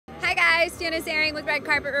guys, Fiona Zaring with Red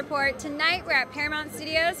Carpet Report. Tonight we're at Paramount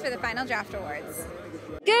Studios for the Final Draft Awards.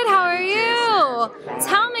 Good, how are you?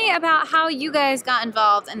 Tell me about how you guys got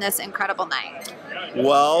involved in this incredible night.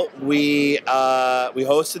 Well, we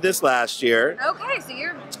hosted this last year. Okay, so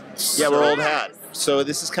you're... Yeah, we're old hat. So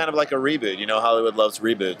this is kind of like a reboot. You know, Hollywood loves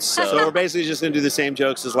reboots. So we're basically just going to do the same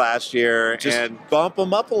jokes as last year and bump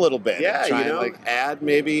them up a little bit. Yeah, try you know, and, like add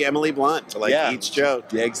maybe Emily Blunt to each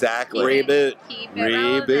joke. Yeah, exactly. Reboot.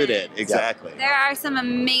 Reboot it. Exactly. There are some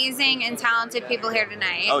amazing and talented people here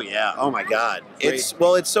tonight. Oh yeah. Oh my God. It's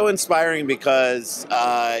so inspiring because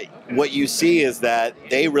what you see is that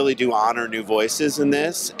they really do honor new voices in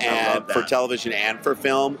this, and for television and for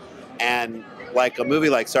film, and like a movie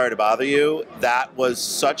like Sorry to Bother You, that was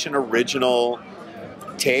such an original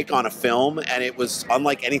take on a film, and it was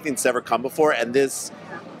unlike anything that's ever come before. And this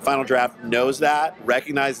Final Draft knows that,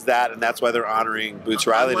 recognizes that, and that's why they're honoring Boots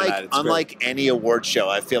Riley tonight. Unlike any award show,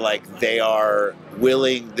 I feel like they are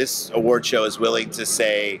willing, this award show is willing to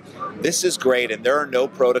say, this is great, and there are no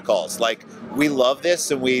protocols. Like, we love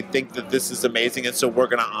this, and we think that this is amazing, and so we're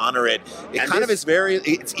going to honor it. It kind of is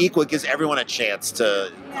it's equal. It gives everyone a chance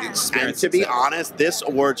to experience. And to be honest, this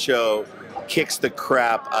award show kicks the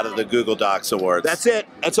crap out of the Google Docs Awards. That's it.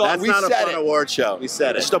 That's all. That's not a fun award show. We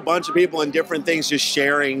said it. Just a bunch of people in different things just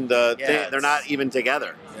sharing the thing. They're not even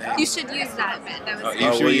together. You should use that bit. That was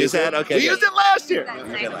you should use that? Okay. We used it last year.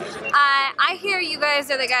 I hear you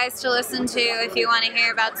guys are the guys to listen to if you want to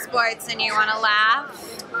hear about sports and you want to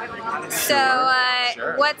laugh.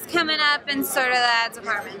 So what's coming up in sort of that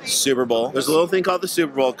department? Super Bowl. There's a little thing called the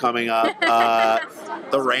Super Bowl coming up.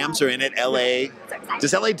 The Rams are in it. LA.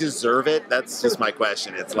 Does LA deserve it? That's just my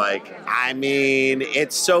question. It's like, I mean,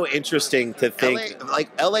 it's so interesting to think.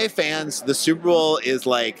 LA fans, the Super Bowl is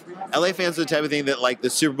like, LA fans are the type of thing that like the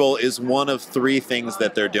Super Bowl is one of three things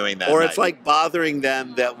that they're doing that night. It's like bothering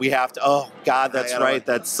them that we have to, oh God, that's right,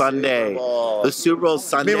 that's Sunday. The Super Bowl's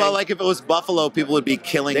Sunday. Meanwhile, like if it was Buffalo, people would be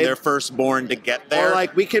killing their firstborn to get there. Or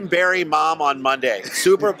like, we can bury mom on Monday.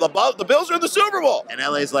 The Bills are in the Super Bowl. And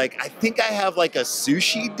LA's like, I think I have like a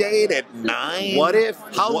sushi date at 9. What if?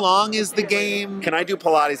 How long is the game? Can I do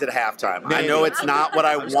Pilates at halftime? Maybe. I know it's not what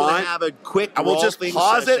I want. Have a quick I will just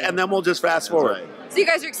pause it and then we'll just fast forward. So you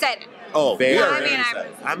guys are excited? Oh, very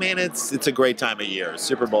excited. I mean, it's a great time of year.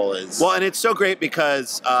 Super Bowl is. Well, and it's so great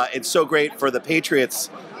because it's so great for the Patriots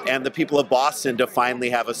and the people of Boston to finally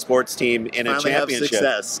have a sports team in a championship.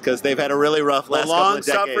 Success, because they've had a really rough last couple of decades.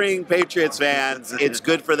 Long-suffering Patriots fans, it's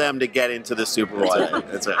good for them to get into the Super Bowl.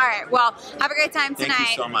 That's right. All right, well, have a great time tonight. Thank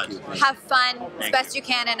you so much. Have fun as best you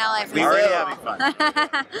can in LA. We're already having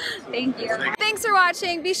fun. Thank you. Thanks for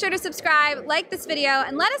watching. Be sure to subscribe, like this video,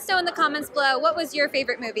 and let us know in the comments below what was your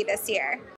favorite movie this year.